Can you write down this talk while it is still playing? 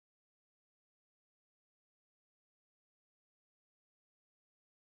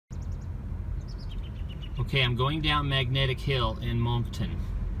Okay, I'm going down Magnetic Hill in Moncton.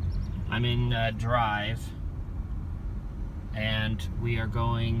 I'm in Drive, and we are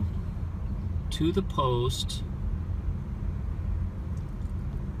going to the post,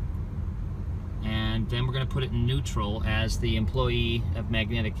 and then we're going to put it in neutral as the employee of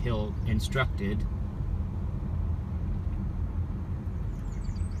Magnetic Hill instructed.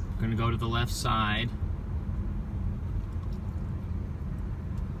 We're going to go to the left side.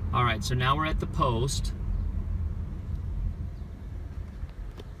 Alright, so now we're at the post.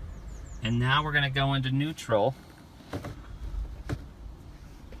 And now we're going to go into neutral.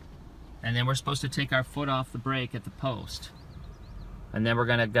 And then we're supposed to take our foot off the brake at the post. And then we're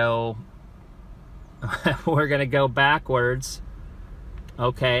going to go backwards.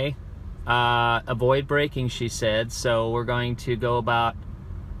 Okay. Avoid braking, she said. So we're going to go about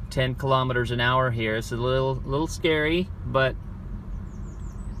 10 kilometers an hour here. It's a little scary, but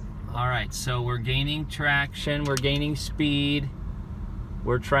alright, so we're gaining traction, we're gaining speed.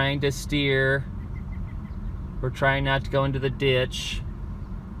 We're trying to steer. We're trying not to go into the ditch.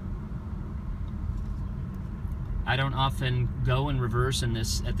 I don't often go in reverse in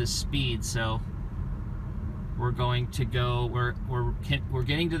at this speed, so we're going to go. We're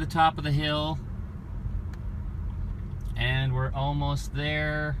getting to the top of the hill, and we're almost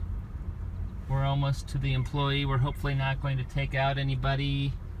there. We're almost to the employee. We're hopefully not going to take out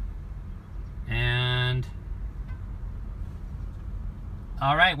anybody. And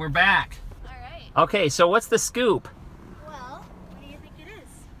all right, we're back. All right. Okay, so what's the scoop? Well, what do you think it is?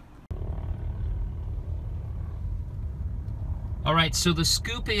 All right, so the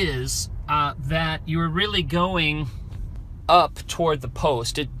scoop is that you're really going up toward the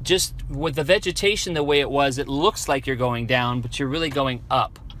post. It just, with the vegetation the way it was, it looks like you're going down, but you're really going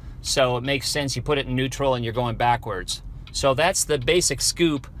up. So it makes sense. You put it in neutral and you're going backwards. So that's the basic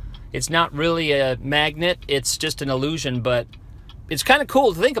scoop. It's not really a magnet, it's just an illusion, but it's kind of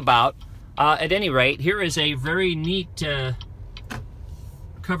cool to think about. At any rate, here is a very neat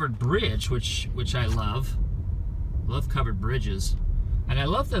covered bridge, which I love. Love covered bridges. And I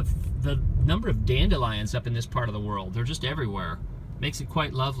love the number of dandelions up in this part of the world. They're just everywhere. Makes it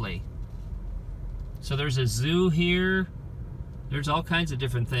quite lovely. So there's a zoo here. There's all kinds of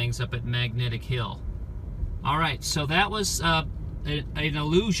different things up at Magnetic Hill. All right, so that was an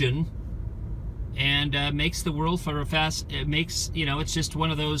illusion, and makes the world for a it makes, you know, it's just one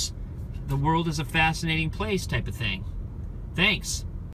of those, the world is a fascinating place type of thing. Thanks.